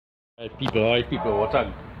Alright people, what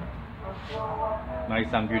a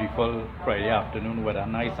nice and beautiful Friday afternoon weather,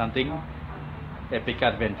 nice and thing. Epic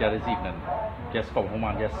adventure this evening. Just come home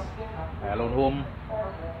and just alone home.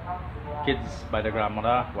 Kids by the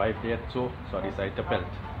grandmother, wife there too, so I decided to pelt.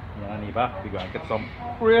 Yeah, neighbor, we're gonna get some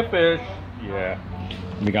crayfish. Yeah,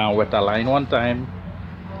 we're gonna wet a line one time.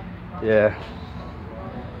 Yeah,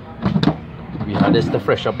 we had this to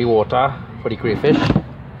fresh up the water for the crayfish.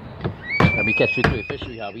 We catch the crayfish,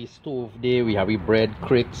 we have a stove there, we have a bread,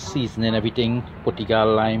 cricks, seasoning, everything, put the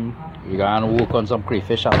lime. We're gonna work on some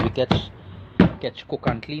crayfish as we catch, cook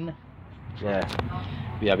and clean. Yeah,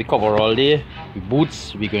 we have a cover all day, with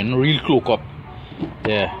boots, we're going real cloak up.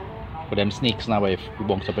 Yeah, for them snakes now, if we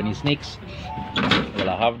bounce up any snakes. Well,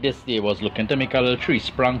 I have this day, was looking to make a little tree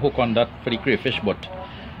sprung hook on that for the crayfish, but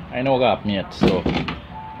I know what happened yet, so,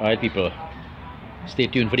 alright people, stay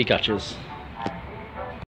tuned for the catches.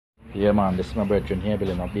 Yeah man, this is my brethren here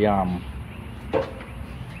building up the arm.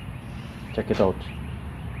 Check it out.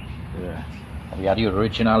 Yeah. We had the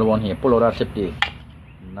original one here. Pull out that tip there.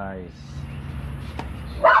 Nice.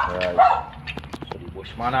 Right. So the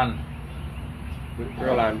bushman and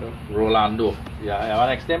Rolando. Yeah,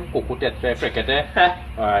 next time Coco Frekete.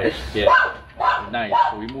 Alright, yeah. Nice.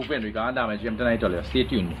 So we move in, we can't damage him tonight. Stay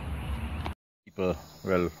tuned. People,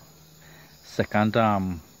 well, second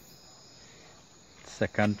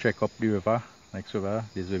trek up the river, next river,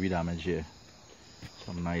 this will be damaged here.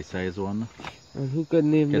 Some nice size one. And who could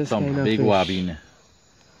name this kind of fish? Get some big wabbing.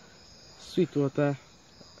 Sweetwater,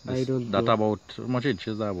 I don't know. That about, how much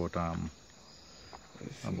inches? About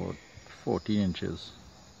 14 inches.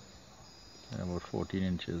 Yeah, about 14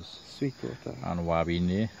 inches. Sweetwater. And wabbing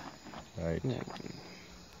there. Right. Yeah.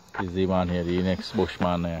 This is the one here, the next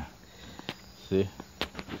bushman there. See?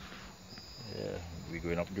 Yeah, we're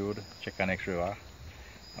going up the road, check the next river.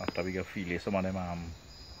 After we get fillet some of them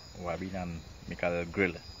wabbing and make a little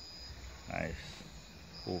grill. Nice.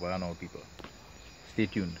 Over and out people. Stay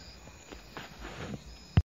tuned.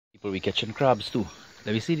 People, we catching crabs too.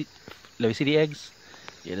 Let me see the eggs.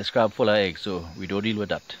 Yeah, this crab full of eggs, so we don't deal with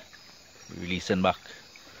that. We release them back.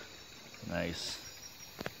 Nice.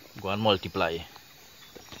 Go and multiply.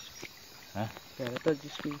 Huh? Yeah, I thought you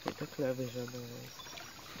screen put the clear vision.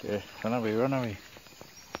 Okay, run away, run away.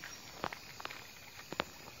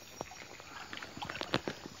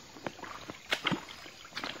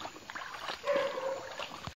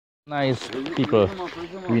 Nice people,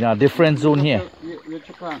 we're in a different zone here.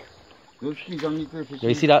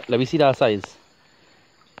 Let me see that size.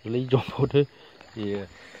 Really jump out there. Yeah.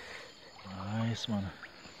 Nice man.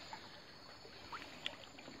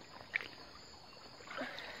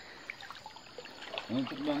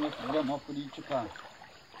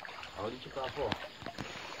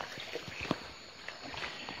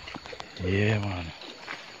 Yeah man.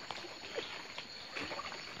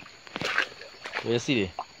 Where you see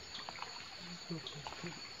it?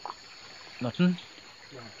 Nothing?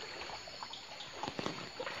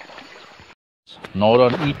 Now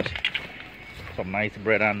don't eat some nice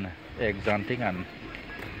bread and eggs and thing and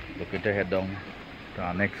looking to head down to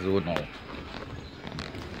our next zone now.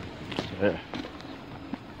 Yeah.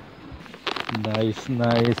 Nice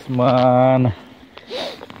man.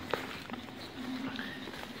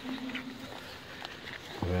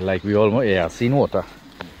 Well, like we almost seen water.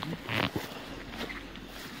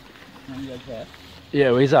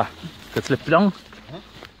 Yeah, where is that? Could slip down? Huh?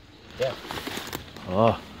 Yeah.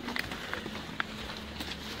 Oh.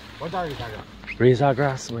 What are you talking? Razor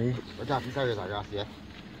grass, way. What are you talking about? Yeah.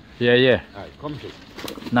 Yeah. Alright, come to.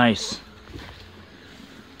 Nice.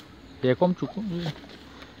 Yeah, come to.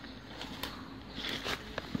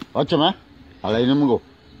 Watch man. I'll let him go.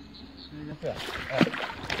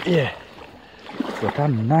 Yeah. What a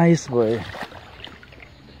nice boy.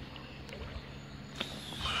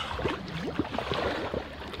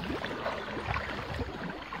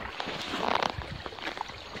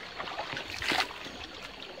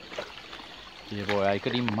 Yeah boy, I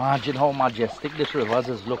could imagine how majestic this river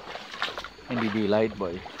just look in the daylight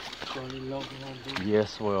boy.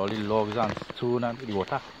 Yes boy, all the logs and stone and the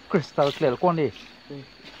water crystal clear. Look on there.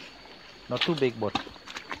 Not too big but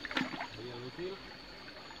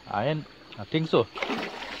I think so.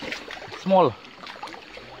 It's small.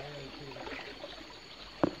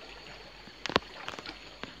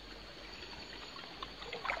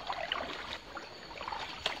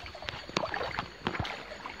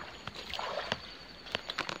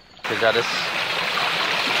 Check this.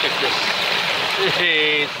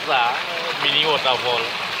 It's a mini waterfall.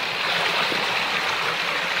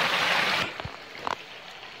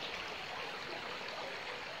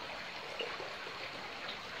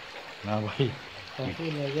 Now, boy,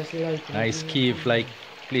 Nice cave-like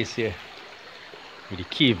place here. With the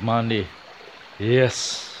caveman there.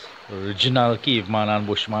 Yes. Original caveman and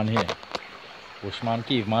bushman here. Bushman,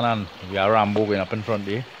 caveman, and we are Rambo going up in front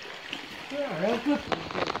there.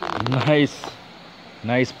 Nice.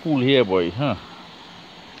 Nice pool here, boy, huh?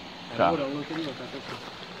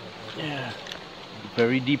 Yeah.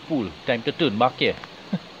 Very deep pool. Time to turn back here.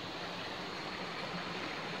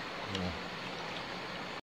 Yeah.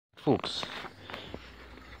 Folks,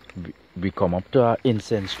 we come up to our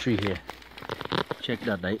incense tree here. Check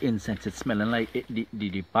that, the incense, it's smelling like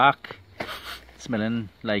the bark smelling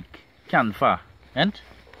like camphor, and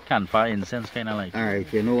camphor incense kind of like.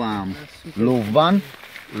 Alright, you know Loban?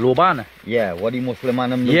 Loban? Yeah, what the Muslim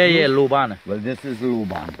man them Yeah, use? Loban. Well, this is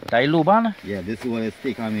Loban. That Loban? Yeah, this is what it's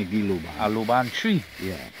take and make the Loban. A Loban tree.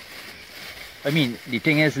 Yeah. I mean, the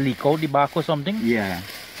thing is leak out the bark or something? Yeah.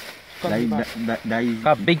 That is...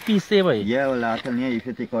 A big piece there, boy. Yeah, well, I tell you, if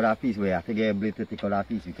you take out that piece, we have to get a blade to take out that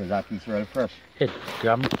piece because that piece is real fresh. Hit,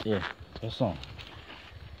 grab it, yeah. That's all.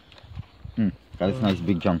 That's nice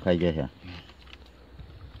big chunk I get here.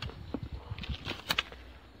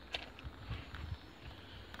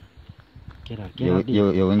 Get out,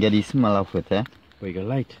 You can get the smell of it, eh? Where you got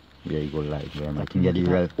light? Yeah, you go light. Yeah, I can get the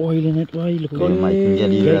real... Oil in it, boy. Look Yeah, at I can get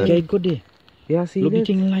the real... Get good there. Yeah, see Look, it? the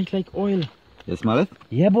thing light like oil. You smell it?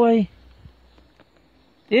 Yeah, boy.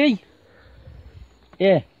 Hey.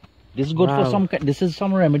 Yeah. This is good for Wow. some. This is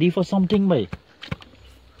some remedy for something, boy.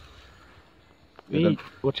 Wait,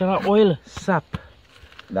 what's that oil? Sap.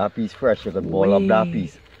 That piece fresh, you can boil up that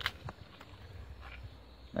piece.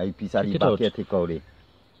 That piece at Check the it back out. here, take out it.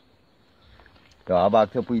 You have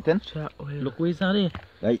back to put it in? Look, where's that there?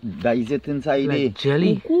 That is it inside there. Like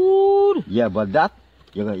jelly. Oh, good. Yeah, but that,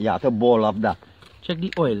 you have to boil up that. Check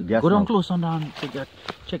the oil. Yes, Go down now. close on down. Check that.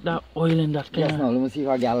 Check that oil in that Yes, kind now, let me see if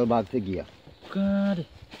I get a back to gear. God.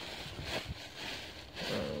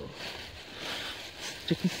 Oh.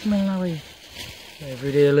 Check the smell now, way.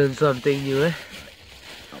 Every day I learn something new, eh?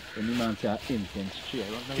 Any man say incense tree.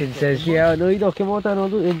 Incense tree, I know you talking about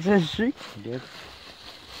another incense tree. Yes.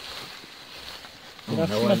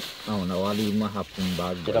 Oh, no, I'll leave my happen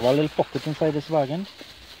bag. Did I have a little pocket inside this wagon?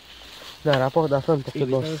 No, that front pocket, If it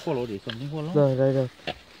will boss. follow this, something follow? No, right up.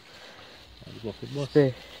 Pocket, boss.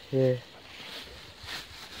 Stay. Yeah.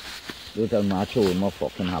 You tell me I show him my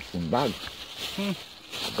fucking happen bag.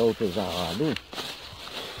 Go to Zahadu.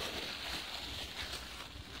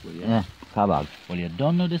 Yeah, car bag. Well, you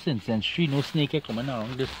don't know this incense tree, no snake are coming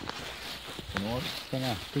around this. You know, this kind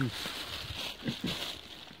of thing.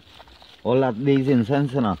 All that these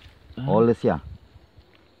incense, you know. All this here.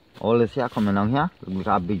 All this here coming down here. Look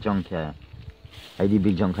at big junk here. I the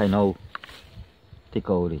big junk I know. Take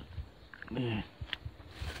out it. Yeah.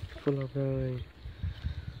 Full of the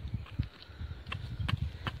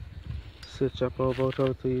search up about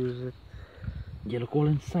how to use it. You look all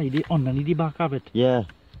inside it, underneath the back of it. Yeah.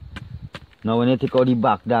 Now when you take out the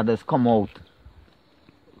back, that just come out.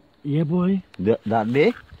 Yeah, boy. That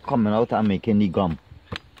day, coming out and making the gum.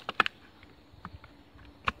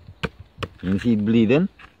 You see it bleeding?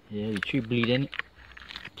 Yeah, the tree bleeding.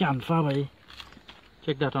 Camphor, boy.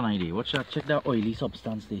 Check that on ID. Watch that. Check that oily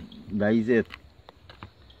substance there. That is it.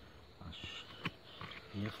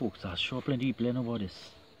 Yeah, folks, I'll show plenty of people know about this.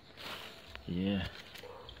 Yeah.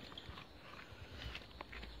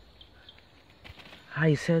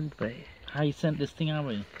 High scent, boy. High scent this thing out,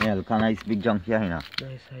 boy. Yeah, look at nice big junk here, you know.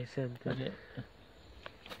 Nice high scent. Look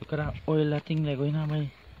at that oil, that thing like going on,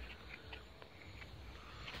 boy.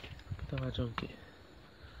 Look at that junkie.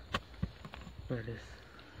 Look at this.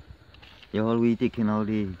 You always taking all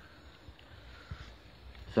the...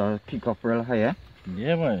 So pick up real high, eh?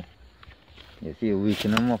 Yeah, boy. You see,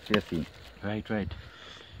 weaken them up, you see. Right, right.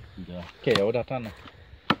 Yeah. Okay, how that on?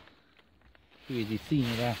 Here's the scene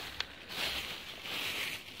of that.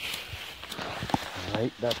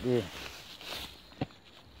 Right, that way.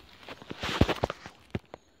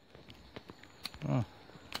 Oh,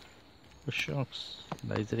 the sharks.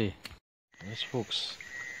 That is it. Yes, folks.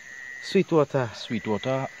 Sweet water.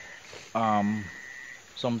 Sweetwater.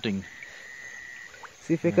 Something.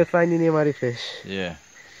 See if we could find the name of the fish. Yeah.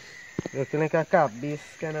 Looking like a carp base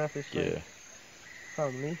kind of fish. Yeah.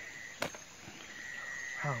 Family.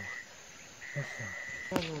 How? Yes, sir.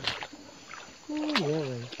 Oh, yeah,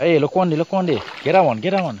 man. Hey, look one day, look one day. Get that one,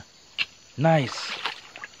 get that one. Nice.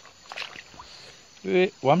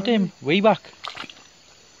 Wait, one time, way back.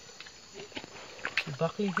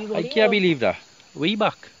 Back leafy I body, can't or? believe that. Way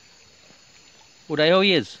back. Would I how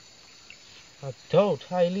he is? I doubt,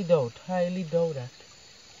 highly doubt that.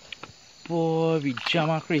 Boy, we jam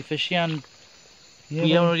a crayfish here and Yeah,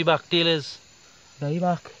 we don't man. know the back tail is. Now he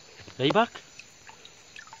back. Are you back?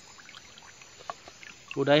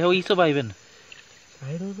 Would I how he surviving?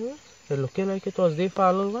 I don't know. They're looking like it was they for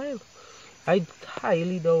a little while. I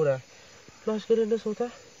highly doubt that. Flash get in this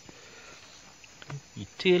water. He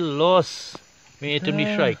tail lost. Made him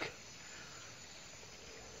the strike.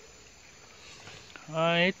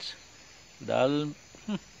 Alright. That's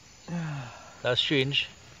strange.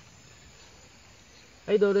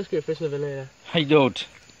 I doubt this crayfish living like that. I doubt.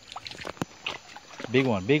 Big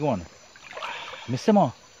one, big one. Miss him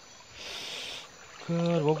all.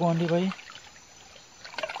 Good, what going on there, boy?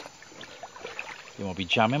 You won't be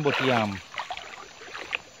jamming, but the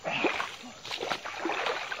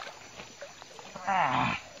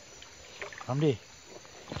come there.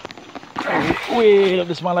 Wait, look,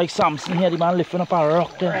 this man like Samson here. The man lifting up a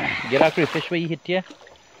rock there. Get that crayfish where he hit here.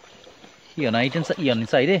 He on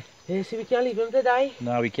inside there. Hey, see, we can't leave him to die.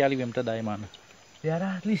 No, we can't leave him to die, man.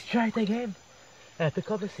 Yeah, at least try it again.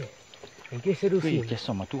 Pick up the sea. In case you do see him. Just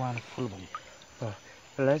some 2 hands full, boy.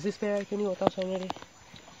 Let's just spare it in the water already.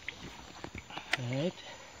 Right.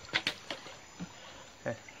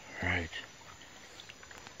 Right.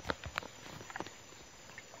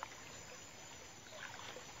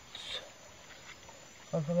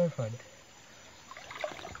 Come from in front.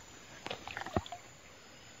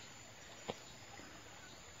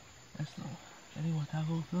 That's no. Any water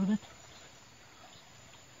go through it?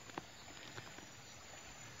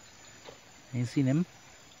 Ain't seen him?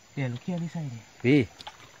 Yeah, look here on the side. Hey.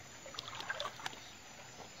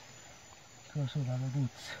 Cross over the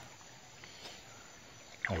boots.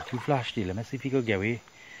 Alright, you flash still. Let me see if you can get away.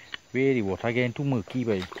 Where the water getting too murky,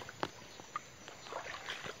 boy.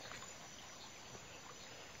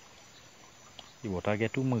 The water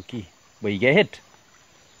get too murky. But you get hit.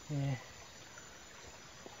 Yeah.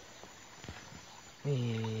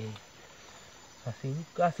 Hey. I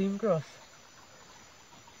see him cross.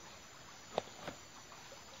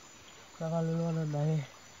 Have a little one on there.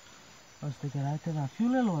 I was thinking I had a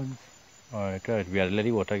few little ones. Alright, right. We are let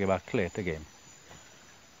the water get back clear again.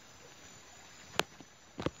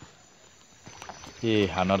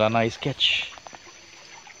 Yeah, another nice catch.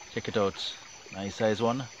 Check it out. Nice size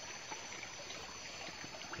one.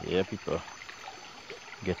 Yeah, people.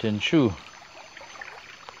 Getting through.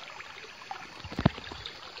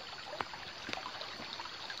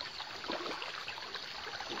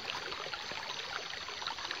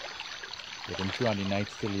 Getting through and the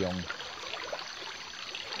night's still young.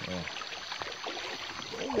 Yeah.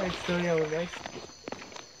 Nice story, nice.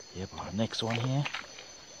 Yep, next one here.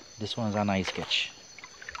 This one's a nice catch.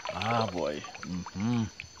 Ah boy.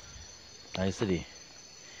 Nice today.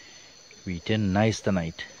 We eating nice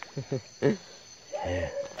tonight. Yeah.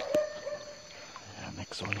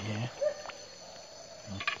 Next one here.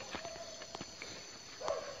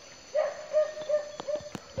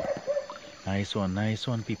 Nice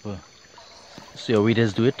one, people. See how we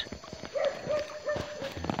just do it.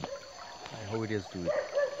 How we just do it.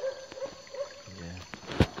 Yeah.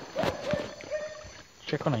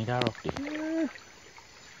 Check on it, rock there.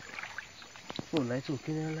 Oh, nice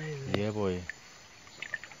looking in line. Yeah, boy.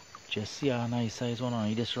 Just see a nice size one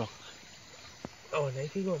on this rock. Oh,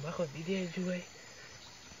 nice you go back on the edge, way.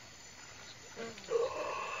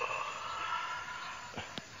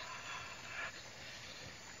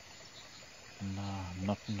 Nah,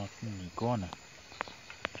 nothing. Go on.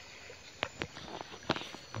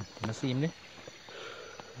 You see him there?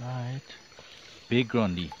 Alright. Big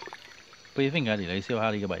grundy. Put your finger there, let's see how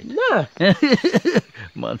hard you can bite. Nah!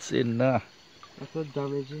 Man say nah. That's what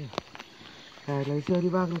damage here. Alright, let's see how the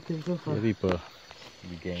bag looking so far. Yeah, people.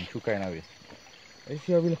 We getting two kind of way. Let's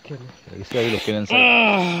see how we looking. Let's see how we looking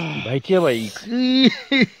inside. Bite here, bite.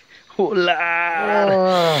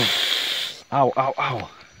 Hola! Ow.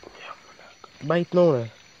 Bite now, eh?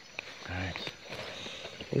 Alright.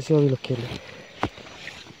 Let's see how we looking.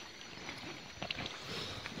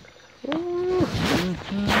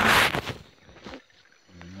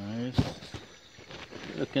 Nice.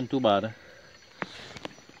 Looking too bad.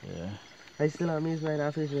 Yeah. I still amazed by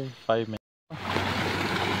that fish. 5 minutes.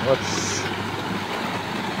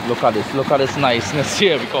 Look at this niceness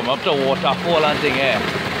here. We come up to waterfall and thing here.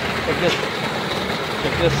 Check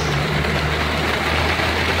this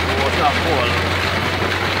waterfall.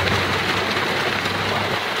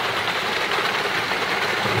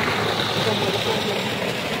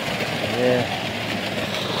 Yeah.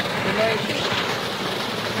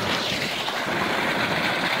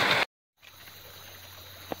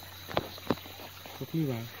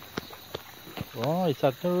 Oh, it's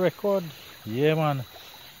at the record. Yeah, man.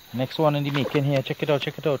 Next one in the making here. Check it out.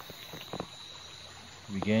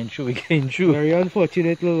 We getting through, we getting through. Very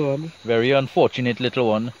unfortunate little one. Very unfortunate little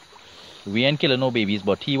one. We ain't killing no babies,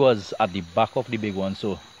 but he was at the back of the big one,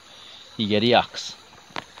 so he get the axe.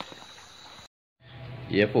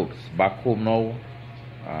 Yeah, folks, back home now.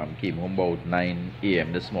 Came home about 9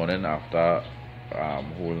 a.m. this morning after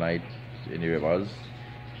whole night in the rivers.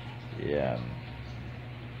 Yeah.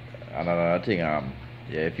 And another thing, yeah,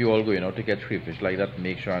 if you all going out to catch crayfish like that,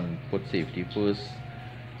 make sure and put safety first.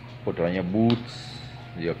 Put on your boots,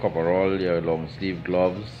 your coverall, your long sleeve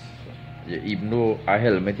gloves. Yeah, even though a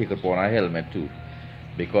helmet, you could put on a helmet too,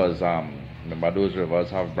 because remember those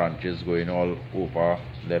rivers have branches going all over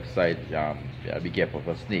left side. Yeah, be careful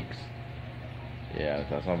for snakes. Yeah,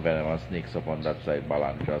 there's some venomous snakes up on that side,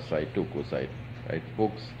 balandra side, toko side. Right,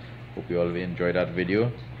 folks? Hope you all will enjoy that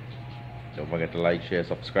video. Don't forget to like, share,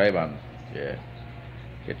 subscribe, and yeah,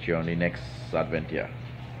 catch you on the next adventure.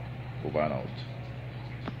 Over and out.